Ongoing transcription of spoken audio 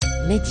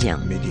Média.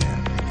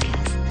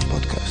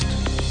 Podcast.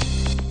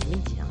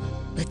 Média.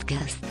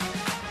 Podcast.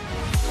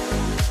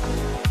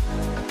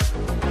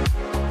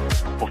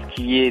 Pour ce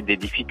qui est des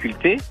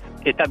difficultés,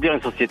 établir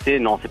une société,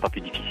 non, c'est pas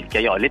plus difficile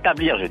qu'ailleurs.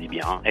 L'établir, je dis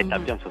bien,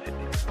 établir une société.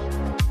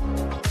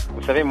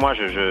 Vous savez, moi,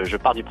 je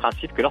pars du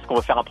principe que lorsqu'on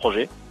veut faire un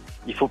projet,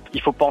 il faut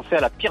penser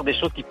à la pire des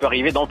choses qui peut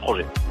arriver dans le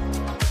projet.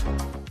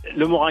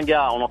 Le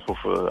moringa, on en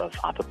trouve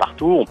un peu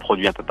partout, on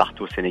produit un peu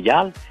partout au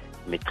Sénégal,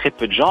 mais très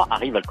peu de gens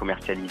arrivent à le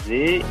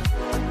commercialiser.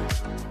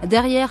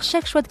 Derrière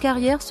chaque choix de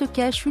carrière se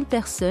cache une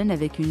personne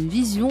avec une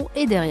vision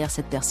et derrière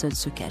cette personne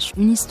se cache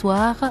une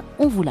histoire.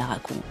 On vous la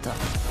raconte.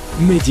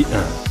 Medi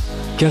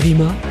 1.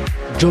 Karima,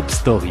 Job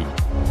Story.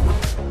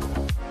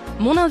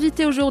 Mon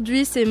invité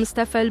aujourd'hui, c'est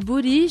Mustapha el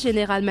Bouri,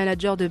 général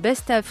manager de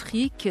Best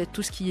Afrique.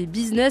 Tout ce qui est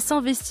business,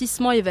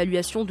 investissement,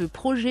 évaluation de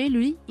projets,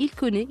 lui, il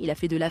connaît. Il a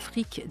fait de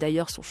l'Afrique,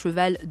 d'ailleurs, son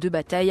cheval de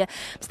bataille.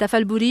 Mustapha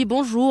el Bouri,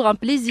 bonjour. Un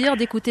plaisir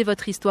d'écouter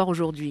votre histoire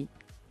aujourd'hui.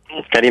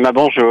 Karima,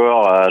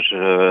 bonjour.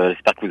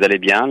 J'espère que vous allez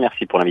bien.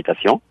 Merci pour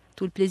l'invitation.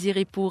 Tout le plaisir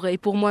est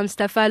pour moi,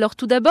 Mustapha. Alors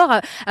tout d'abord,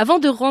 avant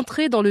de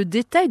rentrer dans le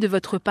détail de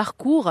votre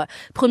parcours,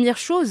 première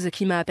chose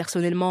qui m'a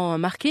personnellement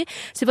marqué,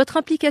 c'est votre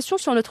implication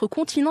sur notre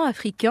continent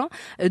africain.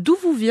 D'où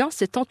vous vient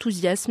cet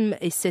enthousiasme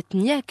et cette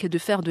niaque de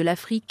faire de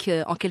l'Afrique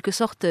en quelque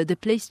sorte the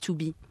place to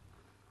be?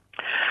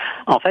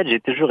 En fait, j'ai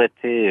toujours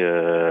été,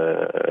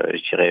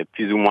 je dirais,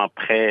 plus ou moins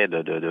près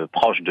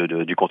proche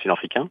du continent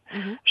africain.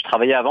 Mm-hmm. Je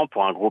travaillais avant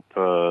pour un groupe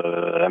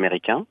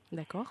américain.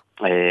 D'accord.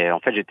 Et en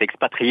fait, j'étais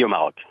expatrié au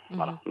Maroc. Mm-hmm.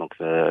 Voilà.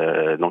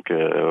 Donc,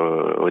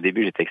 au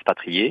début, j'étais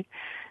expatrié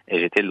et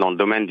j'étais dans le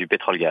domaine du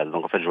pétrole-gaz.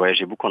 Donc, en fait, je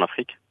voyageais beaucoup en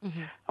Afrique.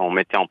 Mm-hmm. On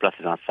mettait en place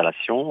des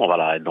installations.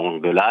 Voilà. Et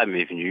donc, de là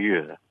m'est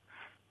venu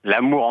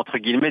l'amour entre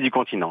guillemets du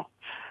continent.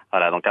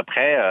 Voilà. Donc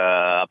après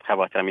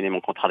avoir terminé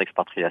mon contrat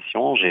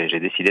d'expatriation, j'ai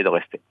décidé de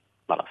rester.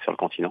 Voilà, sur le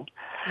continent.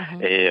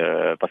 Mmh. Et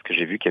parce que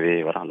j'ai vu qu'il y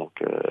avait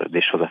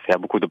des choses à faire,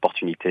 beaucoup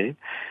d'opportunités.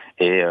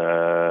 Et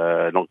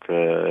donc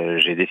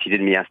j'ai décidé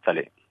de m'y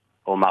installer.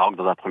 Au Maroc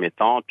dans un premier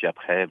temps, puis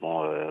après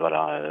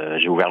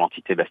j'ai ouvert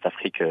l'entité Best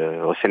Afrique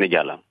au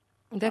Sénégal.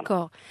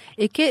 D'accord.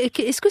 Et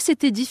est-ce que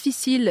c'était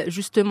difficile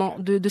justement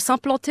de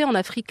s'implanter en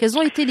Afrique? Quelles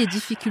ont été les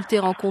difficultés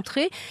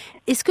rencontrées?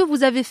 Est-ce que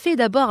vous avez fait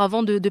d'abord,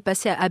 avant de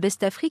passer à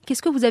Best Afrique,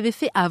 qu'est-ce que vous avez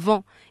fait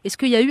avant? Est-ce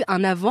qu'il y a eu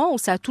un avant ou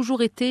ça a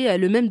toujours été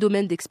le même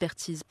domaine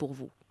d'expertise pour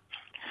vous?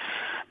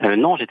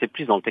 Non, j'étais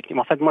plus dans le technique.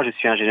 En fait, moi, je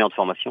suis ingénieur de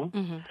formation,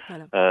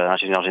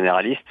 ingénieur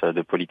généraliste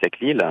de Polytech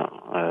Lille.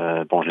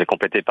 Je l'ai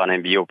complété par un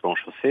MBA au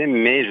Plan-Chaussée,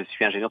 mais je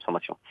suis ingénieur de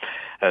formation.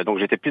 Donc,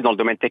 j'étais plus dans le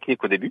domaine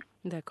technique au début.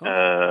 D'accord.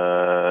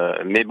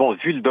 Mais bon,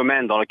 vu le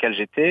domaine dans lequel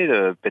j'étais,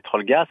 le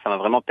pétrole-gaz, ça m'a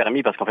vraiment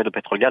permis, parce qu'en fait, le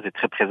pétrole-gaz est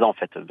très présent en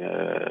fait, sur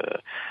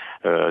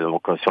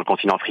le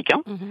continent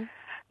africain. Mm-hmm.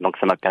 Donc,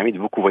 ça m'a permis de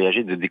beaucoup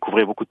voyager, de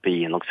découvrir beaucoup de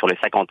pays. Donc, sur les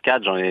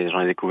 54, j'en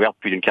ai découvert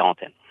plus d'une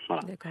quarantaine.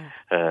 Voilà.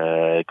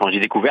 Quand je dis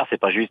découvert, c'est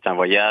pas juste un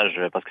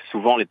voyage, parce que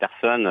souvent les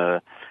personnes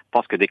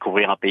pensent que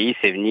découvrir un pays,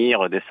 c'est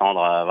venir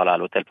descendre à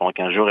l'hôtel pendant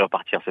 15 jours et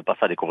repartir. C'est pas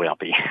ça, découvrir un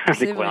pays.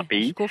 Découvrir un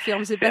pays. Je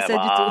confirme, c'est pas ça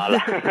du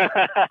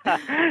tout.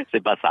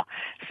 C'est pas ça.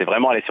 C'est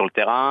vraiment aller sur le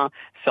terrain,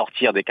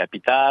 sortir des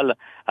capitales,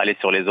 aller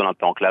sur les zones un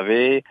peu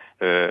enclavées,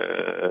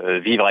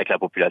 vivre avec la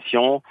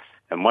population.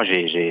 Moi,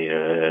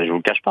 je vous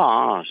le cache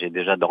pas, j'ai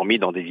déjà dormi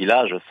dans des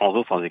villages sans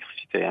eau, sans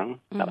électricité.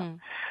 Voilà.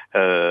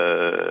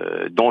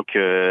 Donc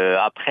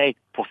après,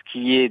 pour ce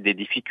qui est des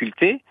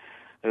difficultés,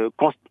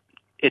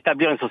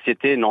 établir une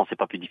société, non, c'est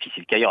pas plus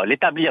difficile qu'ailleurs.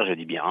 L'établir, je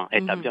dis bien,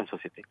 établir une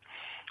société.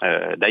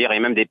 D'ailleurs, il y a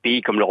même des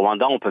pays comme le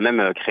Rwanda, on peut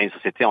même créer une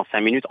société en 5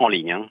 minutes en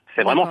ligne.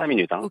 C'est vraiment 5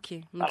 minutes. Ok,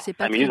 donc c'est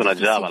pas 5 minutes, on a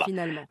déjà,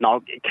 finalement. Non,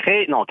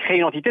 créer une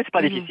entité, c'est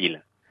pas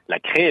difficile. La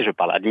créer, je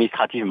parle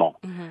administrativement.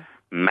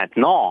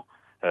 Maintenant,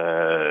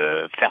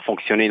 faire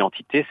fonctionner une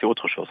entité, c'est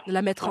autre chose.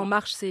 La mettre en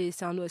marche, c'est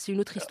une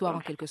autre histoire en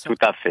quelque sorte.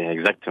 Tout à fait,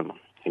 exactement.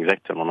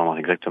 Exactement.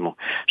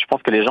 Je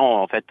pense que les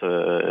gens, en fait,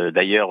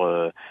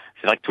 d'ailleurs,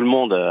 c'est vrai que tout le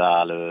monde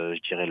a,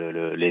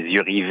 les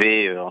yeux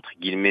rivés, entre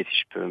guillemets,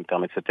 si je peux me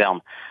permettre ce terme,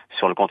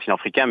 sur le continent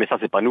africain. Mais ça,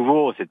 c'est pas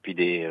nouveau, c'est depuis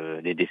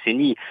des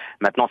décennies.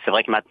 Maintenant, c'est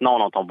vrai que maintenant,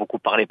 on entend beaucoup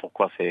parler.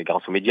 Pourquoi? C'est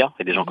grâce aux médias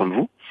et des gens comme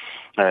vous,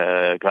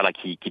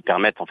 qui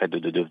permettent en fait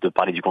de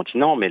parler du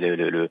continent. Mais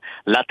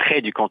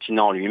l'attrait du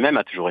continent lui-même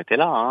a toujours été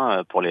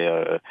là, pour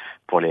les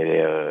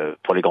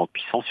grandes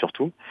puissances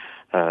surtout.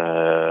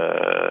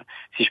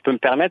 Si je peux me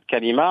permettre,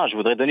 Karima, je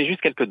voudrais donner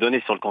juste quelques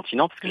données sur le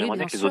continent, parce que j'aimerais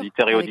bien que les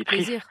auditeurs et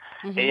auditrices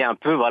aient un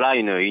peu,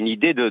 une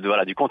idée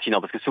du continent,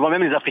 parce que souvent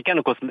même les Africains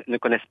ne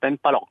connaissent même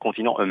pas leur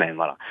continent eux-mêmes.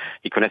 Voilà,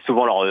 ils connaissent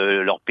souvent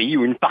leur pays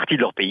ou une partie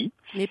de leur pays,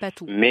 mais pas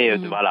tout. Mais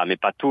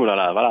pas tout.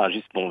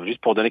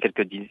 Juste pour donner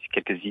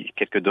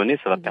quelques données,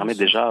 ça va permettre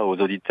déjà aux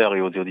auditeurs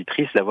et aux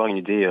auditrices d'avoir une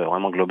idée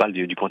vraiment globale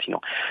du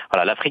continent.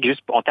 Voilà, l'Afrique,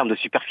 juste en termes de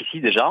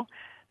superficie déjà,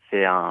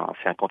 c'est un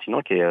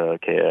continent qui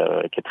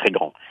est très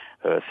grand.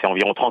 C'est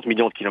environ 30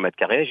 millions de kilomètres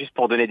carrés. Juste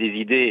pour donner des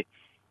idées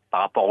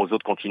par rapport aux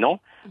autres continents,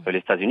 les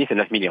États-Unis, c'est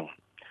 9 millions.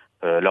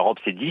 L'Europe,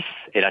 c'est 10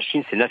 et la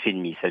Chine, c'est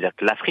 9,5. C'est-à-dire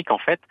que l'Afrique, en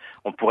fait,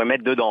 on pourrait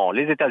mettre dedans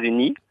les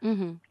États-Unis,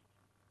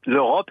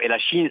 l'Europe et la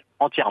Chine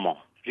entièrement,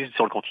 juste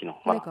sur le continent.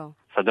 Voilà.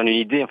 Ça donne une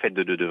idée, en fait,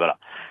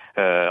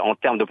 En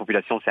termes de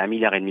population, c'est 1,5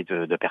 milliard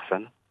de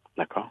personnes.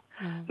 D'accord.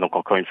 Donc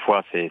encore une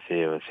fois, c'est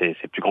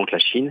plus grand que la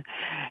Chine.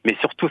 Mais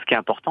surtout, ce qui est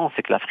important,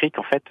 c'est que l'Afrique,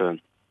 en fait,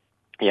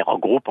 il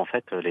regroupe en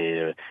fait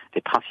les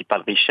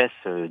principales richesses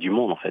du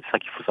monde. En fait, c'est ça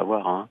qu'il faut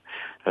savoir. Hein.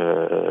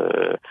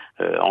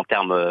 En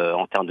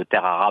termes de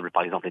terres arables,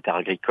 par exemple, les terres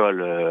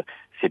agricoles,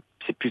 c'est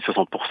plus de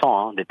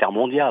 60% des terres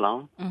mondiales,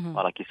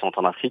 voilà, qui sont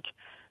en Afrique.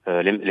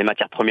 Les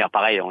matières premières,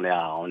 pareil, on est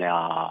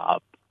à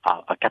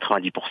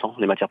 90%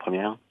 des matières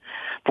premières.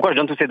 Pourquoi je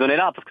donne toutes ces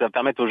données-là? Parce que ça va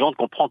permettre aux gens de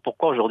comprendre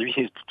pourquoi aujourd'hui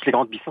toutes les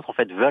grandes puissances en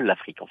fait veulent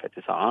l'Afrique, en fait,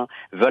 c'est ça,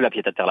 veulent la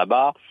pied à terre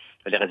là-bas.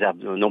 Les réserves,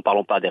 n'en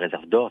parlons pas des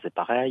réserves d'or, c'est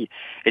pareil.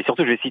 Et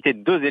surtout, je vais citer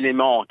 2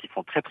 éléments qui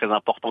sont très très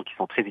importants, qui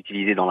sont très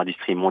utilisés dans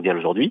l'industrie mondiale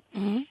aujourd'hui.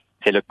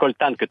 C'est le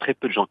coltan que très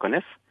peu de gens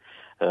connaissent.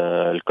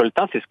 Le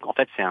coltan,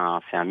 c'est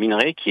un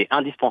minerai qui est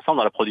indispensable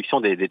dans la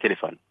production des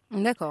téléphones.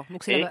 D'accord.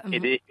 Donc c'est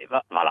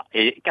voilà.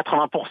 Et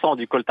 80%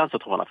 du coltan se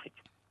trouve en Afrique.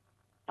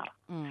 Voilà.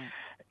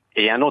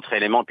 Et un autre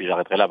élément, puis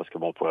j'arrêterai là parce que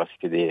bon, on pourrait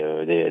citer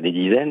des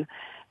dizaines,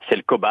 c'est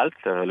le cobalt.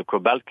 Le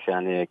cobalt, qui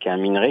est un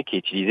minerai qui est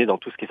utilisé dans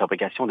tout ce qui est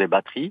fabrication des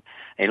batteries,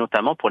 et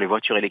notamment pour les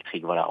voitures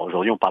électriques. Voilà.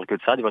 Aujourd'hui, on parle que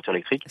de ça, des voitures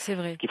électriques. C'est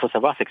vrai. Ce qu'il faut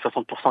savoir, c'est que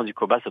 60% du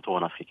cobalt se trouve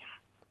en Afrique.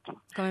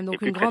 Quand même, donc et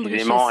plus une grande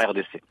précisément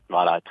richesse. RDC.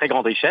 Voilà, très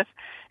grande richesse,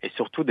 et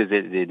surtout des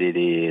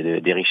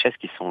richesses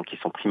qui sont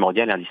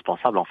primordiales et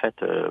indispensables en fait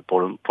pour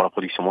la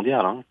production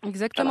mondiale.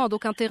 Exactement, Voilà.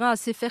 donc un terrain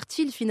assez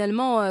fertile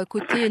finalement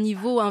côté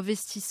niveau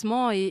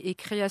investissement et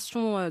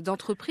création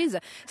d'entreprises.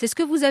 C'est ce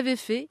que vous avez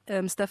fait,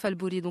 Mustapha el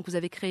Bouri. Donc vous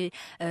avez créé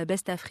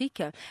Best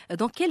Afrique.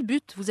 Dans quel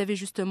but vous avez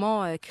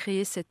justement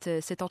créé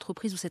cette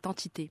entreprise ou cette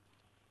entité?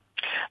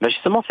 Ben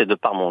justement, c'est de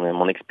par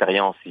mon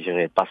expérience, si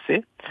j'irais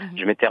passée,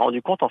 je m'étais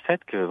rendu compte en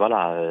fait que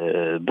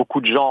voilà,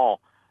 beaucoup de gens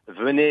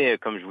venaient,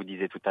 comme je vous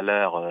disais tout à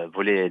l'heure,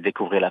 voulaient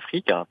découvrir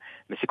l'Afrique,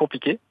 mais c'est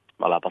compliqué.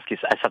 Voilà, parce que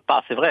ça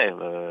passe, c'est vrai.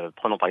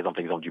 Prenons par exemple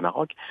l'exemple du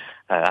Maroc.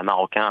 Un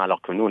Marocain,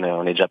 alors que nous,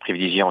 on est déjà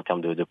privilégié en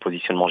termes de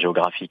positionnement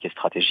géographique et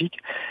stratégique,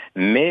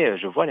 mais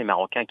je vois les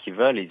Marocains qui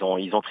veulent, ils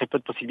ont très peu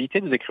de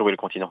possibilités de découvrir le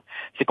continent.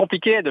 C'est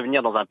compliqué de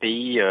venir dans un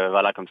pays,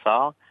 voilà, comme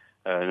ça.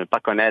 Ne pas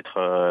connaître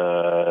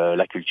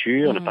la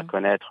culture, ne pas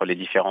connaître les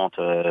différentes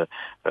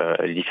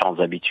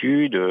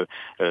habitudes,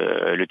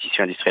 le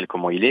tissu industriel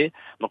comment il est.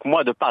 Donc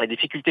moi, de par les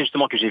difficultés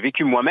justement que j'ai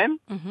vécues moi-même,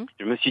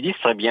 je me suis dit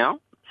ce serait bien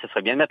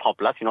de mettre en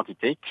place une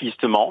entité qui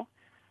justement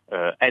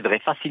aiderait,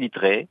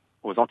 faciliterait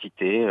aux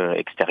entités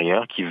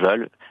extérieures qui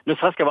veulent, ne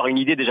serait-ce qu'avoir une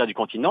idée déjà du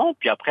continent,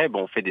 puis après,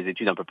 bon, on fait des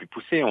études un peu plus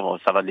poussées,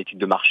 ça va de l'étude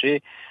de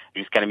marché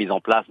jusqu'à la mise en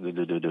place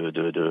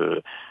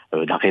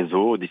d'un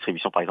réseau,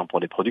 distribution par exemple pour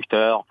des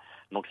producteurs.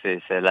 Donc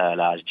c'est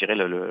je dirais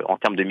en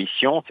termes de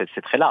mission,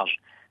 c'est très large.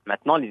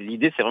 Maintenant,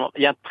 l'idée c'est vraiment,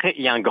 il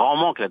y a un grand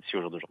manque là-dessus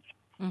aujourd'hui.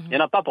 Il n'y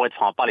en a pas, pour être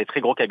franc, à part les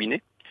très gros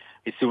cabinets.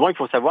 Et souvent, il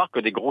faut savoir que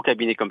des gros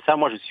cabinets comme ça,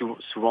 moi je suis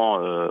souvent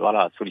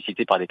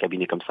sollicité par des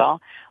cabinets comme ça.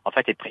 En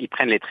fait, ils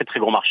prennent les très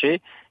très gros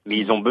marchés, mais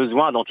ils ont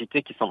besoin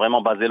d'entités qui sont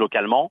vraiment basées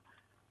localement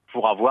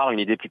pour avoir une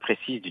idée plus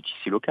précise du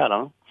tissu local.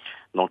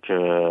 Donc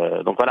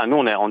voilà, nous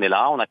on est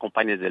là, on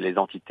accompagne les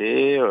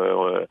entités,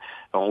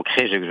 on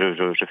crée,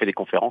 je fais des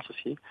conférences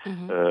aussi,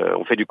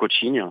 on fait du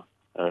coaching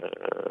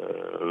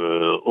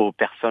aux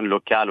personnes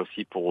locales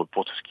aussi pour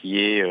tout ce qui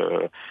est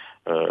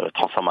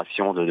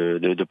transformation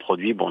de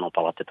produits. Bon, on en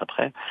parlera peut-être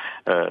après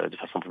de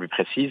façon un peu plus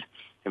précise.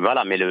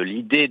 Voilà, mais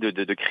l'idée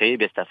de créer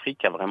Best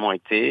Afrique a vraiment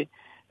été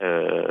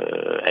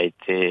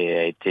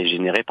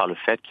générée par le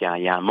fait qu'il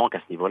y a un manque à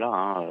ce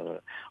niveau-là.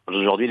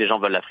 Aujourd'hui, les gens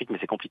veulent l'Afrique, mais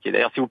c'est compliqué.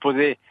 D'ailleurs, si vous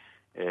posez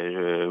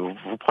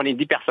vous prenez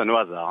 10 personnes au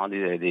hasard,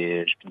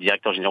 des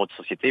directeurs généraux de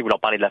société, vous leur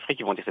parlez de l'Afrique,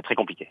 ils vont dire c'est très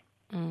compliqué.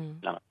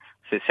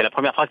 C'est la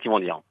première phrase qu'ils vont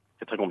dire.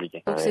 C'est très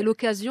compliqué. Donc c'est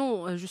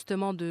l'occasion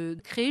justement de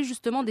créer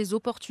justement des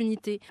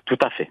opportunités. Tout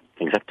à fait,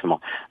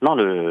 exactement. Non,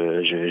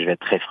 je vais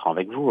être très franc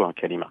avec vous,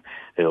 Kalima.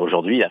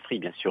 Aujourd'hui,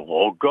 l'Afrique, bien sûr,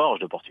 regorge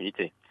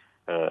d'opportunités.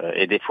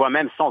 Et des fois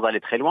même sans aller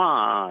très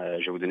loin.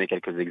 Je vais vous donner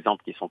quelques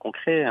exemples qui sont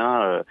concrets.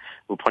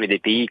 Vous prenez des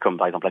pays comme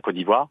par exemple la Côte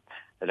d'Ivoire.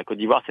 La Côte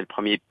d'Ivoire, c'est le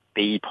premier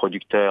pays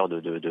producteur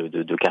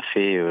de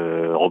café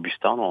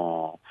robusta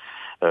en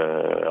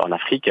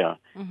Afrique.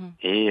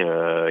 Et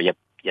il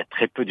y a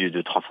très peu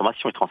de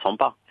transformation, ils ne transforment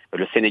pas.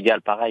 Le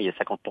Sénégal, pareil,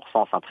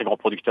 50%, c'est un très grand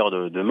producteur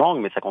de mangue,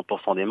 mais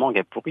 50% des mangues,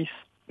 elles pourrissent,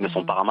 ne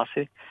sont pas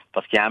ramassées.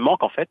 Parce qu'il y a un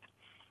manque, en fait.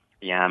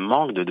 Il y a un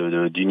manque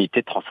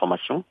d'unités de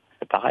transformation.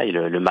 C'est pareil,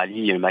 le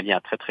Mali est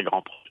un très très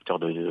grand producteur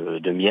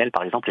de miel,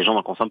 par exemple, les gens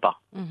n'en consomment pas.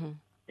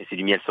 Et c'est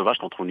du miel sauvage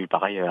qu'on trouve nulle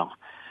part ailleurs.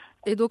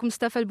 Et donc,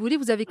 Mustapha el Bouri,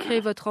 vous avez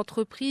créé votre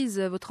entreprise,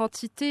 votre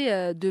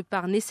entité de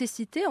par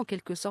nécessité, en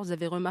quelque sorte. Vous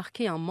avez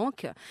remarqué un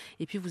manque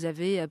et puis vous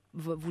avez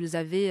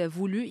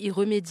voulu y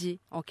remédier,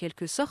 en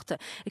quelque sorte.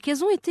 Et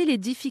quelles ont été les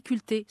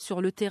difficultés sur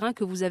le terrain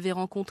que vous avez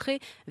rencontrées,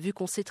 vu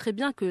qu'on sait très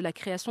bien que la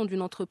création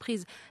d'une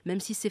entreprise,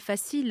 même si c'est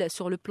facile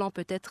sur le plan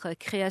peut-être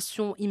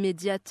création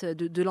immédiate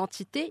de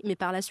l'entité, mais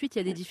par la suite, il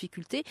y a des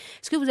difficultés.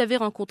 Est-ce que vous avez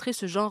rencontré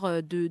ce genre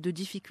de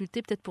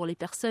difficultés, peut-être pour les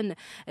personnes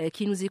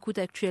qui nous écoutent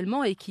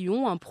actuellement et qui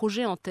ont un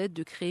projet en tête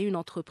de créer une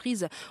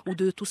entreprise ou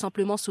de tout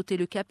simplement sauter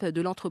le cap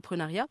de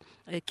l'entrepreneuriat.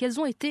 Quelles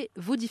ont été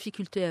vos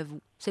difficultés à vous,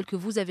 celles que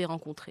vous avez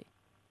rencontrées?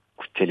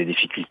 Écoutez, les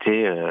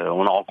difficultés,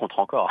 on en rencontre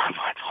encore,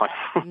 pour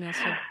être honnête. Bien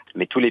sûr.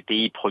 Mais tous les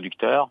pays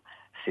producteurs,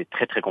 c'est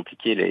très très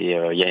compliqué.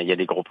 Il y a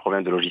des gros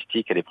problèmes de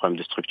logistique, il y a des problèmes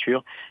de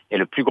structure. Et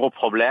le plus gros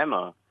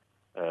problème,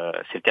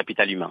 c'est le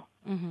capital humain.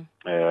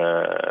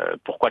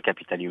 Pourquoi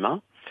capital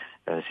humain?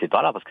 C'est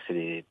pas là parce que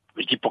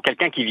je dis pour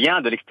quelqu'un qui vient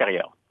de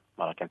l'extérieur.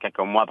 Voilà, quelqu'un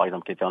comme moi, par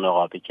exemple, qui était en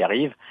Europe et qui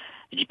arrive,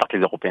 je dis pas que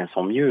les Européens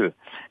sont mieux,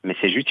 mais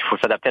c'est juste qu'il faut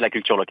s'adapter à la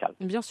culture locale.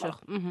 Bien sûr.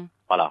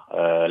 Voilà,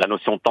 la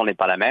notion de temps n'est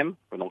pas la même.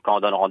 Donc quand on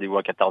donne rendez-vous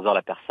à 14h,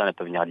 la personne elle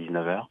peut venir à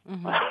 19h.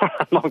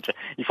 Donc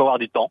il faut avoir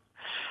du temps.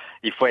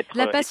 Il faut être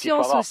la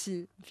patience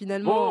aussi,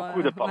 finalement.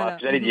 Beaucoup de patience. Voilà.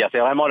 J'allais dire, c'est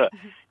vraiment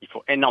il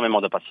faut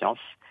énormément de patience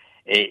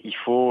et il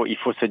faut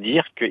se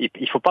dire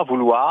qu'il faut pas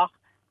vouloir.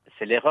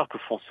 C'est l'erreur que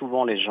font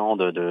souvent les gens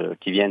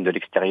qui viennent de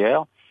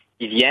l'extérieur.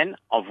 Ils viennent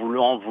en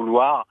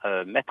vouloir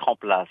mettre en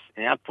place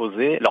et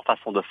imposer leur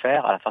façon de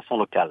faire à la façon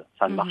locale.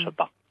 Ça ne marche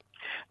pas.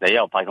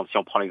 D'ailleurs, par exemple, si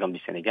on prend l'exemple du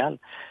Sénégal,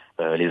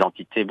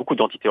 beaucoup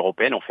d'entités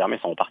européennes ont fermé,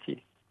 sont parties.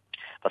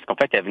 Parce qu'en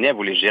fait, elles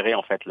voulaient gérer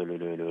en fait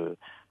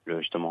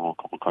justement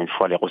encore une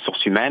fois les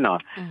ressources humaines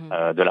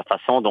de la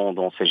façon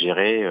dont c'est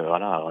géré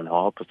en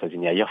Europe, aux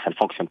États-Unis, ailleurs, ça ne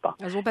fonctionne pas.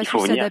 Elles n'ont pas su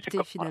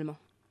s'adapter finalement.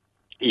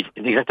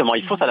 Exactement,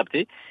 il faut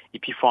s'adapter et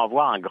puis il faut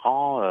avoir un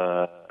grand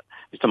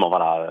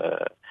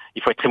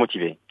il faut être très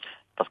motivé.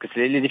 Parce que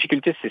les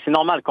difficultés, c'est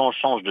normal quand on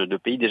change de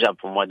pays déjà.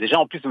 Pour moi,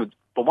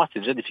 c'est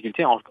déjà des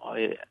difficultés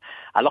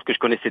alors que je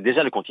connaissais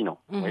déjà le continent.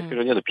 Vous voyez ce que je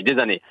veux dire depuis des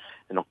années.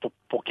 Et donc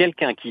pour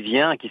quelqu'un qui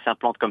vient, qui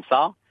s'implante comme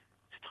ça,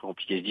 c'est très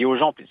compliqué. Je dis aux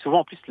gens,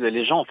 souvent en plus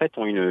les gens en fait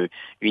ont une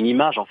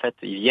image en fait.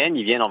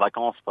 Ils viennent en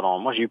vacances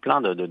Moi j'ai eu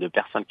plein de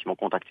personnes qui m'ont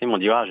contacté, m'ont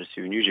dit je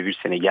suis venu, j'ai vu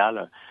le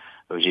Sénégal.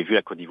 J'ai vu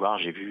la Côte d'Ivoire,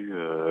 j'ai vu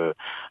le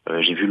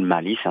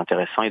Mali, c'est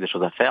intéressant, il y a des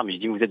choses à faire. Mais je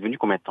dis, vous êtes venus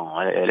combien de temps?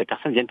 Les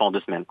personnes viennent pendant 2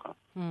 semaines, quoi.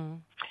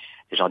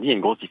 Et je leur dis, il y a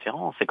une grosse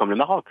différence. C'est comme le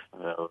Maroc.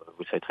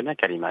 Vous savez très bien,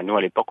 Kalima. Nous,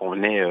 à l'époque, on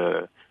venait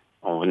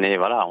on est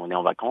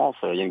en vacances.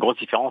 Il y a une grosse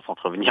différence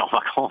entre venir en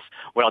vacances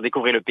ou alors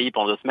découvrir le pays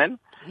pendant 2 semaines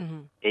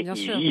et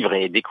y vivre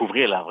et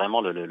découvrir là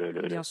vraiment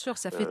Bien sûr,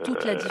 ça fait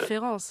toute la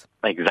différence.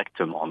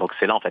 Exactement. Donc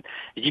c'est là en fait.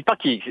 Je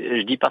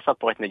dis pas ça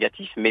pour être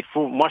négatif, mais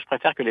moi je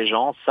préfère que les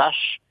gens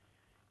sachent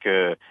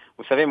que,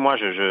 vous savez, moi,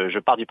 je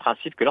pars du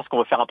principe que lorsqu'on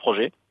veut faire un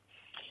projet,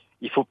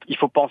 il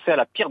faut penser à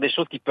la pire des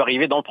choses qui peut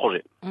arriver dans le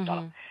projet.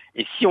 Voilà.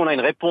 Et si on a une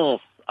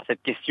réponse à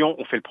cette question,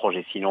 on fait le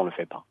projet. Sinon, on ne le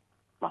fait pas.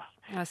 Voilà.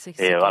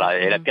 Et voilà.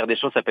 Et la pire des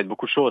choses, ça peut être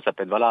beaucoup de choses. Ça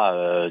peut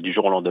être du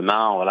jour au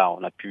lendemain,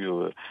 on a pu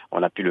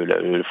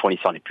le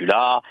fournisseur n'est plus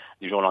là.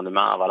 Du jour au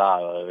lendemain,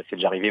 c'est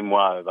déjà arrivé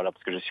moi,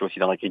 parce que je suis aussi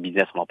dans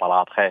l'agribusiness, on en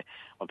parlera après.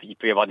 Il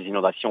peut y avoir des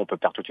inondations, on peut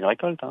perdre toute une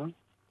récolte.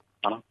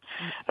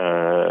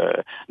 Voilà.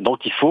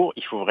 Donc il faut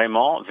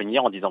vraiment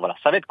venir en disant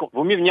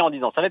vaut mieux venir en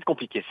disant ça va être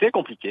compliqué, c'est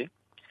compliqué.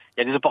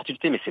 Il y a des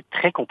opportunités mais c'est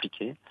très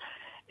compliqué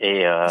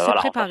et se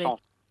préparer.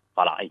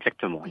 Voilà,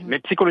 exactement. Mais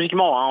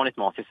psychologiquement,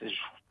 honnêtement, je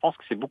pense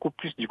que c'est beaucoup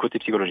plus du côté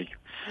psychologique.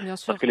 Bien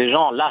sûr. Parce que les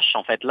gens lâchent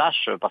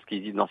parce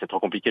qu'ils disent non, c'est trop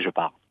compliqué, je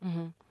pars.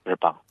 Je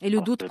pars. Et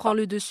le doute prend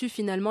le dessus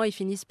finalement, ils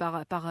finissent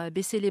par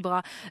baisser les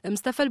bras.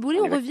 Mustapha el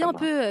Bouri, on revient un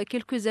peu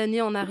quelques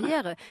années en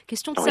arrière.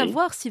 Question de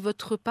savoir si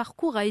votre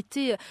parcours a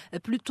été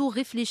plutôt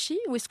réfléchi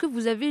ou est-ce que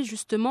vous avez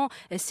justement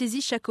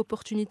saisi chaque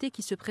opportunité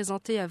qui se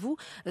présentait à vous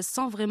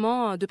sans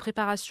vraiment de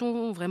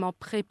préparation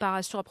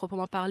à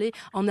proprement parler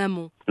en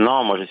amont.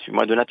 Non, moi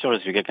de nature, je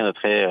suis quelqu'un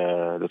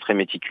de très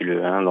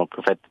méticuleux. Donc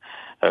en fait,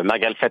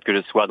 malgré le fait que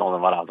je sois dans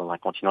un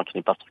continent qui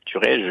n'est pas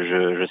structuré,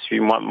 je suis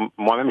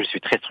moi-même je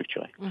suis très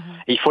structuré.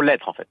 Et il faut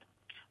l'être en fait.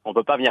 On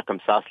peut pas venir comme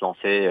ça, se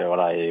lancer,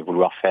 et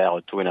vouloir faire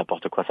tout et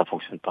n'importe quoi, ça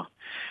fonctionne pas.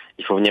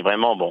 Il faut venir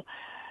vraiment,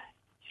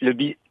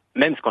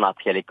 même ce qu'on a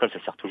appris à l'école, ça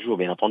sert toujours,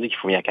 bien entendu, qu'il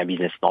faut venir avec un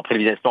business plan. Après le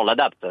business plan, on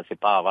l'adapte. C'est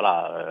pas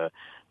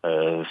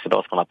c'est pas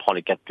parce qu'on apprend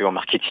les 4 P en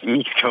marketing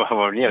mix qu'on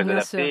va venir les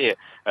adapter.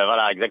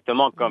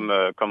 Exactement comme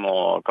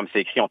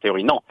c'est écrit en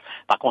théorie. Non.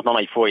 Par contre, non,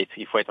 il faut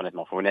être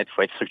honnêtement, il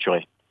faut être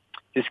structuré.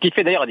 C'est ce qui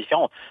fait d'ailleurs la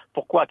différence.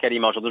 Pourquoi,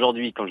 Kalima,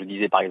 aujourd'hui, comme je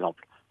disais par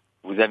exemple,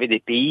 vous avez des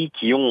pays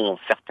qui ont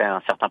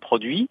certains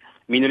produits,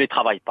 mais ils ne les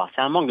travaillent pas.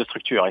 C'est un manque de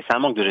structure et c'est un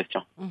manque de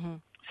gestion.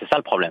 C'est ça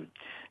le problème.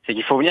 C'est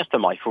qu'il faut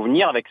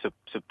venir avec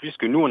ce plus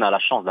que nous, on a la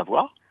chance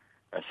d'avoir.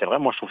 C'est vrai,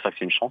 moi je trouve ça que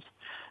c'est une chance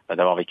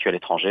d'avoir vécu à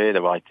l'étranger,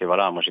 d'avoir été,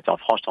 moi j'étais en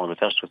France, j'étais en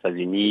Angleterre, j'étais aux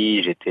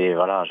États-Unis, j'étais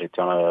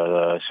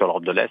sur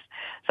l'Europe de l'Est.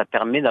 Ça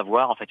permet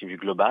d'avoir en fait une vue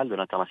globale de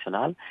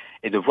l'international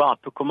et de voir un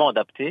peu comment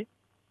adapter.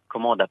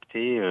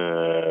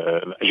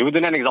 Je vais vous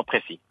donner un exemple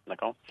précis,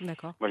 d'accord.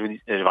 Moi,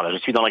 je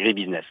suis dans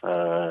l'agribusiness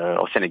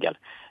au Sénégal.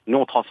 Nous,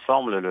 on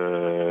transforme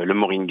le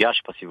moringa, je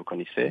sais pas si vous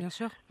connaissez. Bien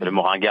sûr. Le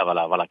moringa,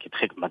 qui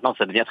est maintenant,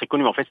 ça devient très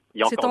connu. Mais en fait,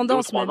 il y a encore 2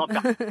 ou 3 ans.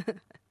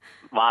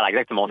 Voilà,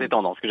 exactement, c'est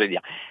tendance, ce que je veux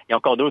dire. Il y a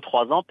encore 2 ou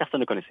 3 ans, personne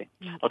ne connaissait.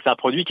 Donc, c'est un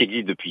produit qui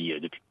existe depuis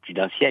plus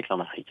d'1 siècle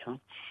en Afrique,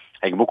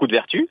 avec beaucoup de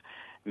vertus.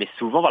 Mais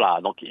souvent,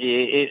 Donc,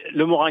 et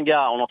le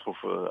moringa, on en trouve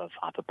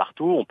un peu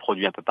partout. On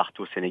produit un peu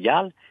partout au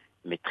Sénégal.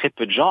 Mais très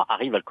peu de gens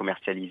arrivent à le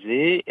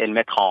commercialiser et le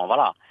mettre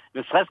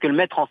ne serait-ce que le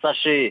mettre en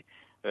sachet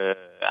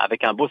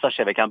avec un beau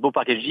sachet, avec un beau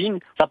packaging.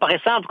 Ça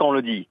paraît simple quand on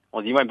le dit. On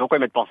se dit, ouais, mais pourquoi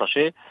ils mettent pas en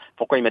sachet?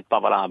 Pourquoi ils mettent pas,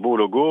 un beau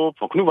logo?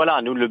 Donc nous,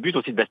 le but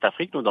aussi de Best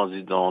Afrique, nous,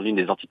 dans l'une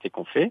des entités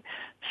qu'on fait,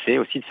 c'est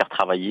aussi de faire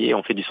travailler,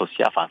 on fait du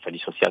social,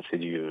 c'est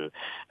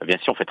bien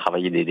sûr, on fait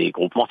travailler des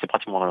groupements, c'est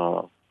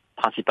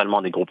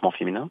principalement des groupements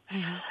féminins.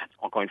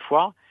 Encore une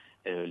fois,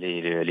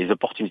 les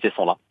opportunités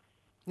sont là.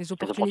 Les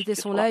opportunités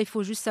sont là, il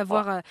faut juste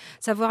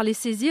savoir les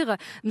saisir.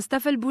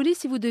 Mustapha el Bouri,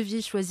 si vous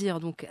deviez choisir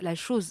donc la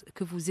chose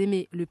que vous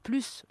aimez le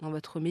plus dans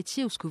votre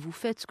métier, ou ce que vous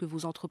faites, ce que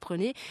vous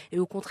entreprenez, et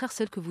au contraire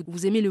celle que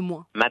vous aimez le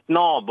moins.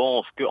 Maintenant,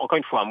 encore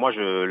une fois, moi,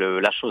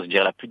 la chose, je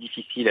dirais, la plus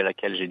difficile à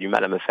laquelle j'ai du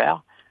mal à me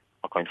faire,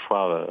 encore une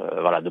fois,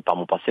 de par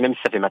mon passé, même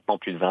si ça fait maintenant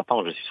plus de 20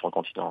 ans que je suis sur le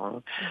continent,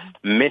 hein,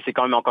 mais c'est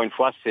quand même, encore une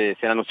fois, c'est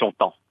la notion de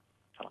temps.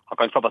 Voilà.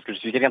 Encore une fois, parce que je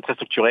suis quelqu'un de très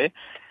structuré,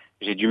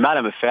 j'ai du mal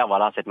à me faire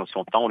cette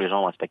notion de temps où les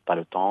gens ne respectent pas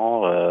le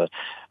temps,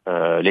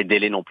 les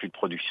délais non plus de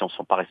production ne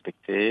sont pas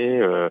respectés,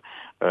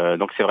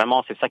 donc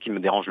c'est ça qui me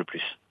dérange le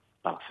plus.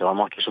 Voilà, c'est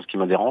vraiment quelque chose qui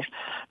me dérange.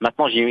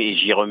 Maintenant,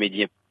 j'y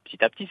remédie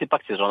petit à petit. C'est pas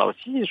que ces gens-là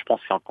aussi, je pense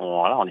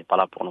qu'on n'est pas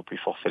là pour non plus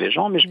forcer les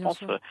gens, mais je pense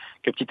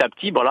que petit à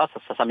petit,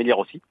 ça s'améliore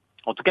aussi.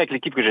 En tout cas, avec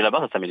l'équipe que j'ai là-bas,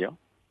 ça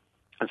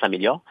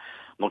s'améliore.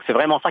 Donc c'est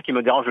vraiment ça qui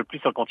me dérange le plus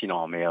sur le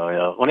continent, mais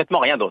honnêtement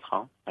rien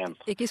d'autre.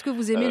 Et qu'est-ce que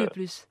vous aimez le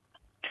plus?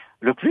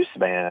 Le plus,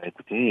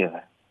 écoutez,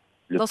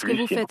 dans ce que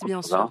vous faites,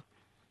 bien sûr.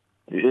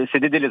 C'est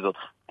d'aider les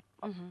autres.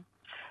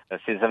 Ça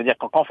veut dire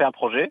que quand on fait un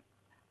projet,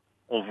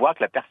 on voit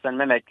que la personne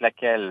même avec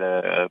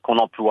laquelle qu'on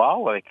emploie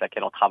ou avec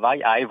laquelle on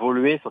travaille a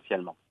évolué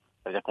socialement.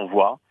 C'est-à-dire qu'on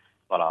voit,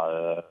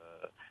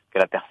 que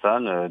la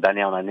personne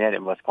d'année en année,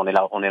 parce qu'on est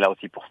là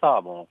aussi pour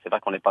ça. Bon, c'est vrai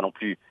qu'on n'est pas non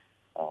plus,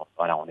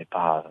 on n'est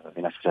pas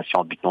une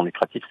association à but non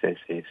lucratif,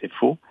 c'est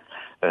faux.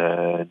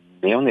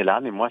 Mais on est là.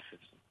 Mais moi,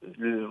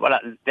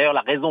 d'ailleurs,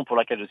 la raison pour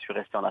laquelle je suis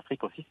resté en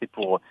Afrique aussi, c'est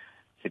pour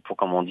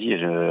comme on dit,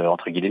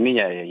 entre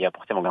guillemets, y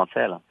apporter mon grain de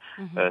sel.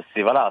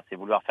 C'est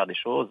vouloir faire des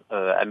choses,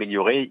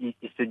 améliorer,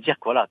 et se dire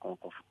qu'on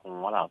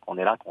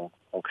est là,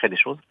 qu'on crée des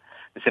choses.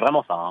 Mais c'est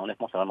vraiment ça,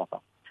 honnêtement, c'est vraiment ça.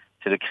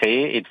 C'est de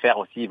créer et de faire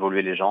aussi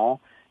évoluer les gens,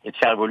 et de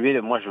faire évoluer.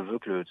 Moi, je veux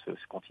que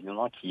ce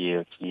continent qui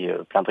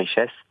est plein de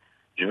richesses,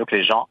 je veux que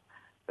les gens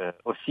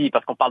aussi,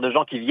 parce qu'on parle de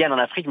gens qui viennent en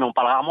Afrique, mais on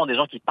parle rarement des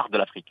gens qui partent de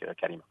l'Afrique,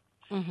 Karima.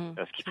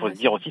 Ce qu'il faut se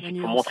dire aussi, c'est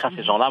qu'il faut montrer à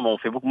ces gens-là. Moi,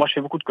 je fais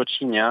beaucoup de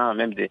coaching,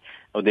 même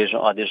à des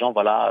gens,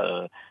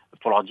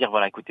 pour leur dire,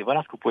 écoutez,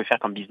 voilà ce que vous pouvez faire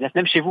comme business,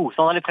 même chez vous,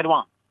 sans aller très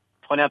loin.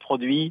 Prenez un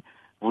produit,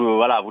 vous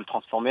le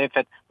transformez.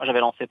 Moi, j'avais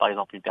lancé par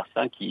exemple une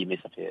personne mais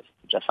ça fait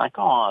déjà 5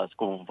 ans. Ce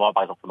qu'on voit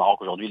par exemple au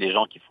Maroc aujourd'hui, les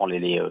gens qui font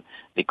les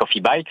coffee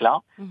bikes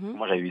là.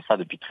 Moi, j'avais vu ça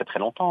depuis très très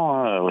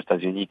longtemps aux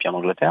États-Unis puis en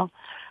Angleterre.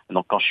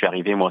 Donc, quand je suis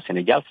arrivé moi au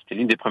Sénégal, c'était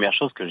l'une des premières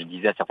choses que je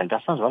disais à certaines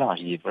personnes.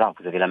 Je dis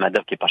vous avez la main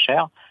d'œuvre qui est pas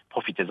chère,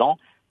 profitez-en.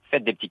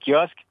 Faites des petits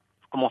kiosques,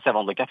 commencez à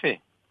vendre de café.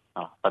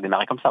 Ça a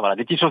démarré comme ça,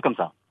 des petites choses comme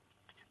ça.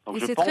 Donc, et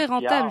c'est très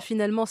rentable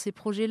finalement, ces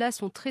projets-là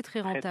sont très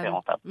très rentables. Très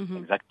rentables,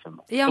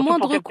 exactement. Et à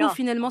moindre coût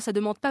finalement, ça ne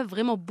demande pas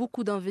vraiment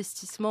beaucoup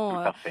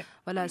d'investissement.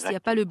 S'il n'y a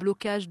pas le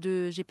blocage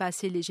de j'ai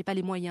pas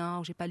les moyens,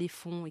 ou j'ai pas les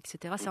fonds,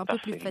 etc. C'est un peu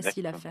plus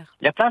facile à faire.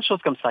 Il y a plein de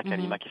choses comme ça,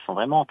 Kalima, qui sont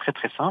vraiment très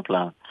très simples.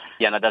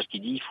 Il y a un adage qui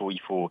dit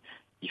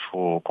il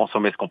faut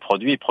consommer ce qu'on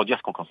produit et produire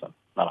ce qu'on consomme.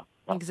 Voilà.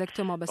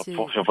 Exactement. Il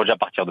faut déjà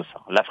partir de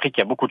ça. L'Afrique, il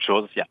y a beaucoup de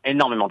choses, il y a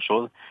énormément de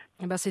choses.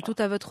 C'est tout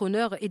à votre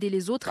honneur, aider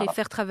les autres et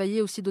faire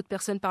travailler aussi d'autres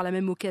personnes par la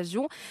même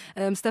occasion.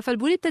 Mustapha el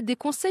Bouri, peut-être des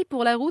conseils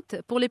pour la route,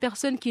 pour les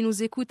personnes qui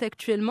nous écoutent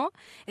actuellement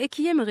et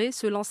qui aimeraient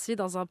se lancer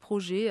dans un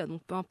projet,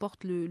 donc peu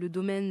importe le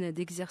domaine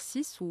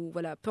d'exercice ou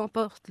peu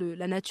importe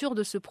la nature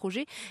de ce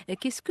projet. Et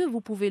qu'est-ce que vous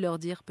pouvez leur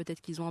dire?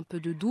 Peut-être qu'ils ont un peu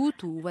de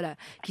doute ou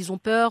qu'ils ont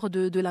peur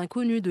de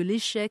l'inconnu, de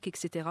l'échec,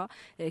 etc.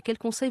 Quels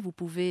conseils vous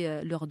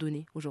pouvez leur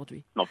donner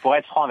aujourd'hui? Pour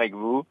être franc avec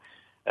vous,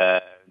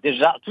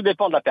 déjà, tout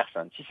dépend de la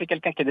personne. Si c'est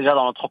quelqu'un qui est déjà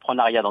dans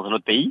l'entrepreneuriat dans un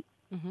autre pays,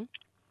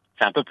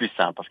 c'est un peu plus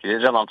simple parce qu'il est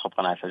déjà dans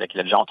l'entrepreneuriat, c'est-à-dire qu'il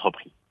a déjà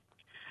entrepris.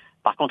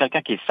 Par contre,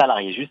 quelqu'un qui est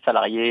salarié, juste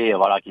salarié,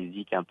 qui se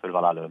dit qu'il a un peu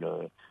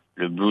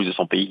le blues de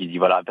son pays, qui se dit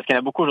parce qu'il y en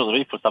a beaucoup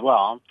aujourd'hui, il faut le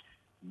savoir,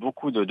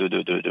 beaucoup de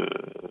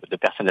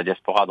personnes de la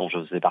diaspora dont je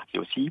faisais partie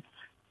aussi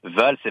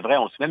veulent, c'est vrai,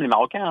 même les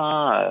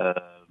Marocains,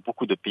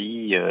 beaucoup de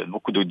pays,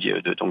 beaucoup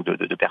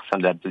de personnes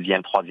de la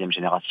deuxième, troisième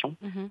génération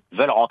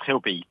veulent rentrer au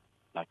pays.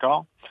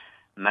 D'accord.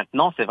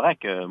 Maintenant, c'est vrai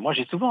que moi,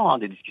 j'ai souvent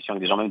des discussions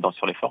avec des gens, même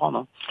sur les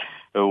forums,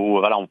 où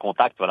on me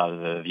contacte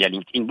via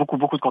LinkedIn, beaucoup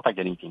de contacts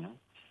via LinkedIn,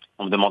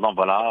 en me demandant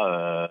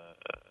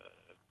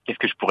qu'est-ce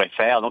que je pourrais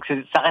faire. Donc,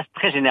 ça reste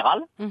très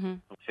général. Donc,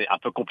 c'est un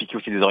peu compliqué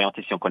aussi de les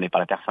orienter si on connaît pas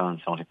la personne.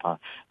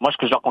 Moi, ce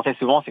que je leur conseille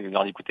souvent, c'est que je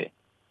leur dis, écoutez,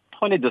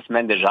 prenez 2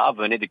 semaines déjà,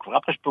 venez découvrir.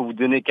 Après, je peux vous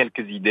donner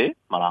quelques idées,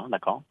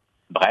 d'accord,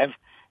 bref,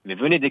 mais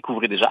venez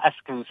découvrir déjà.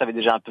 Est-ce que vous savez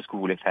déjà un peu ce que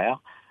vous voulez faire?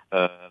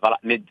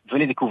 Mais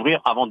venez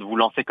découvrir avant de vous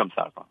lancer comme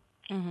ça, quoi.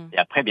 Et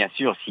après, bien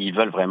sûr, s'ils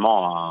veulent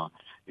vraiment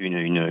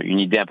une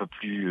idée un peu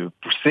plus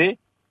poussée,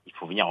 il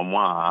faut venir au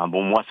moins un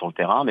bon mois sur le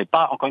terrain, mais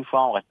pas, encore une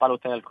fois, on reste pas à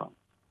l'hôtel, quoi.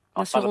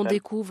 Bien sûr, on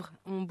découvre,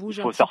 on bouge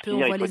un petit peu,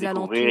 on voit les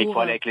alentours. Il faut sortir, découvrir, il faut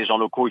aller avec les gens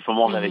locaux, il faut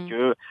manger avec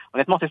eux.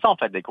 Honnêtement, c'est ça, en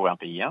fait, découvrir un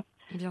pays,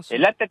 Bien sûr. Et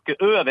là, peut-être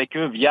que eux, avec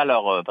eux, via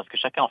parce que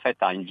chacun, en fait,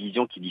 a une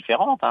vision qui est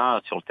différente,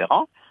 sur le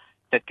terrain.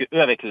 peut-être que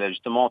eux, avec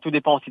justement, tout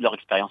dépend aussi de leur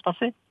expérience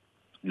passée,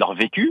 de leur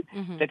vécu.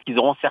 Peut-être qu'ils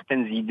auront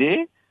certaines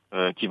idées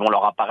qui vont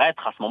leur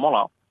apparaître à ce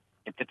moment-là.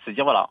 Et peut-être se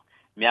dire, voilà.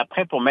 Mais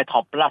après, pour mettre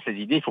en place les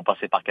idées, il faut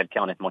passer par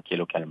quelqu'un, honnêtement, qui est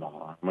localement.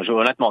 Moi,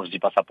 honnêtement, je dis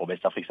pas ça pour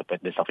Best Afrique, ça peut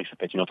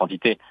être une autre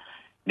entité,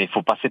 mais il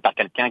faut passer par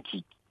quelqu'un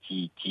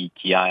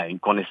qui a une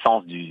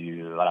connaissance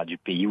du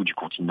pays ou du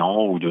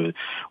continent ou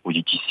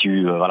du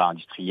tissu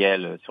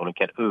industriel sur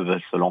lequel eux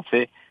veulent se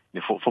lancer. Mais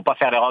faut pas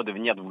faire l'erreur de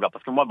venir de vouloir,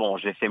 parce que moi,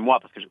 je l'ai fait moi,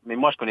 mais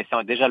moi je connaissais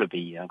déjà le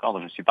pays, d'accord,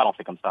 donc je ne suis pas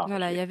lancé comme ça.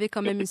 Voilà, il y avait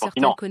quand même une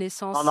certaine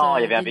connaissance. Non,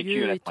 il y avait un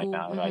vécu,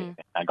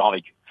 un grand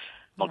vécu.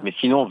 Donc, mais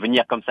sinon,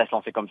 venir comme ça, se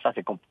lancer comme ça,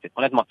 c'est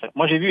honnêtement.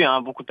 Moi, j'ai vu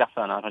beaucoup de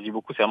personnes. Quand je dis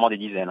beaucoup, c'est vraiment des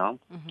dizaines.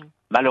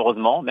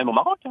 Malheureusement, même au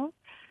Maroc,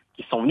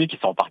 qui sont venus, qui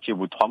sont partis au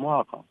bout de 3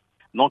 mois. Quoi.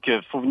 Donc,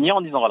 faut venir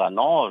en disant voilà,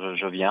 non,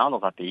 je viens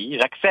dans un pays,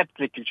 j'accepte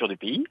les cultures du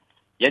pays.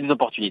 Il y a des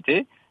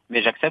opportunités,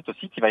 mais j'accepte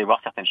aussi qu'il va y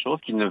avoir certaines choses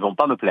qui ne vont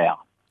pas me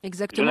plaire.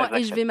 Exactement,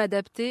 et je vais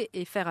m'adapter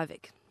et faire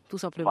avec, tout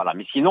simplement. Voilà,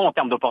 mais sinon, en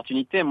termes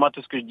d'opportunités, moi,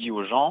 tout ce que je dis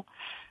aux gens,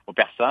 aux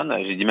personnes,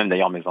 j'ai dit même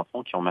d'ailleurs à mes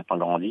enfants qui ont maintenant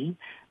grandi,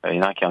 il y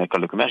en a un qui est en école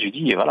de commerce, je lui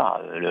dis,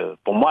 voilà,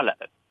 pour moi,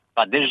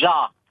 pas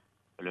déjà,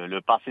 le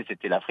passé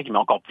c'était l'Afrique, mais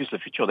encore plus le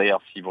futur. D'ailleurs,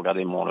 si vous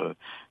regardez mon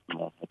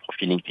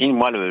profil LinkedIn,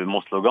 moi,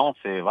 mon slogan,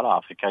 c'est, voilà,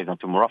 Africa is not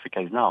tomorrow,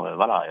 Africa is now.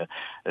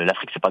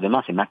 L'Afrique, c'est pas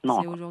demain, c'est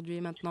maintenant. C'est aujourd'hui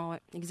et maintenant, ouais,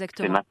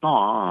 exactement. C'est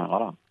maintenant,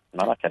 voilà.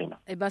 Voilà, Karima.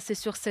 Eh ben, c'est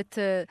sur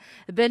cette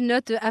belle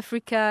note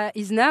Africa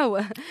is now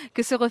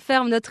que se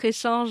referme notre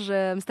échange.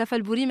 Mustapha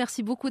el Bouri,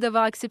 merci beaucoup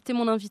d'avoir accepté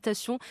mon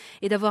invitation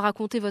et d'avoir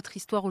raconté votre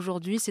histoire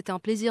aujourd'hui. C'était un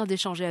plaisir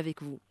d'échanger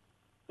avec vous.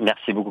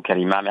 Merci beaucoup,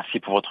 Karima. Merci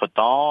pour votre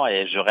temps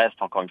et je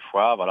reste encore une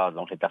fois, voilà,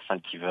 donc les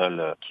personnes qui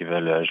veulent, je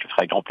le ferai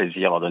avec grand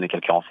plaisir leur donner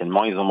quelques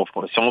renseignements. Ils ont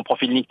sur mon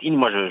profil LinkedIn,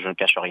 moi, je ne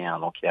cache rien.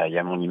 Donc, il y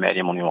a mon email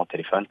et mon numéro de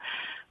téléphone.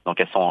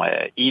 Donc,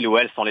 ils ou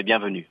elles sont les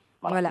bienvenus.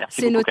 Voilà,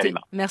 c'est noté.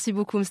 Karima. Merci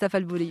beaucoup, Mustapha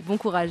el Bouri. Bon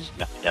courage.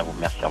 Merci à vous.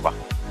 Merci, au revoir.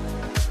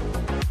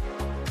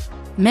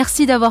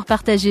 Merci d'avoir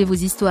partagé vos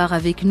histoires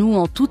avec nous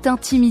en toute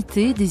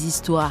intimité, des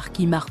histoires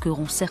qui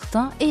marqueront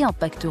certains et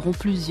impacteront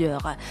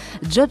plusieurs.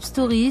 Job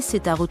Story,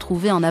 c'est à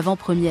retrouver en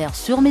avant-première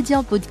sur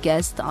Média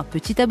Podcast, un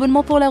petit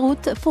abonnement pour la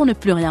route pour ne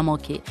plus rien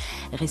manquer.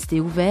 Restez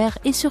ouverts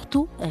et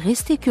surtout,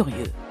 restez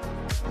curieux.